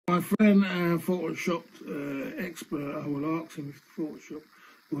My friend, photoshopped expert, I will ask him if Photoshop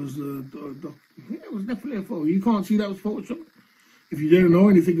was it was definitely a photo. You can't see that was Photoshop if you don't know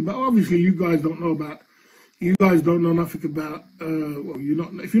anything about. Obviously, you guys don't know about. You guys don't know nothing about. Well, you're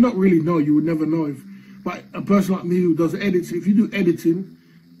not. If you're not really know, you would never know. But a person like me who does edits, if you do editing,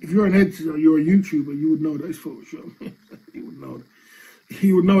 if you're an editor, you're a YouTuber, you would know that it's Photoshop. You would know that.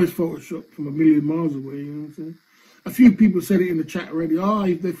 You would know it's Photoshop from a million miles away. You know what I'm saying? A few people said it in the chat already. Oh,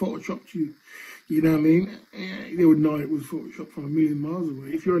 if they photoshopped you, you know what I mean? Yeah, they would know it was Photoshop from a million miles away.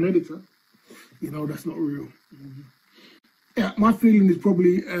 If you're an editor, you know that's not real. Yeah, my feeling is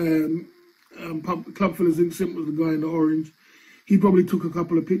probably Clubfellas Ink Simp was the guy in the orange. He probably took a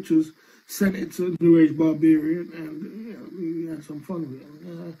couple of pictures, sent it to New Age Barbarian, and we had some fun with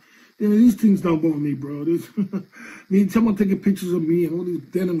it. These things don't bother me, bro. Someone taking pictures of me and all these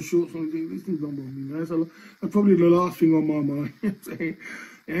denim shorts and these things don't bother me, man. So that's probably the last thing on my mind. The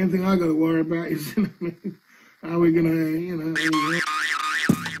only thing I got to worry about is, how we're going to,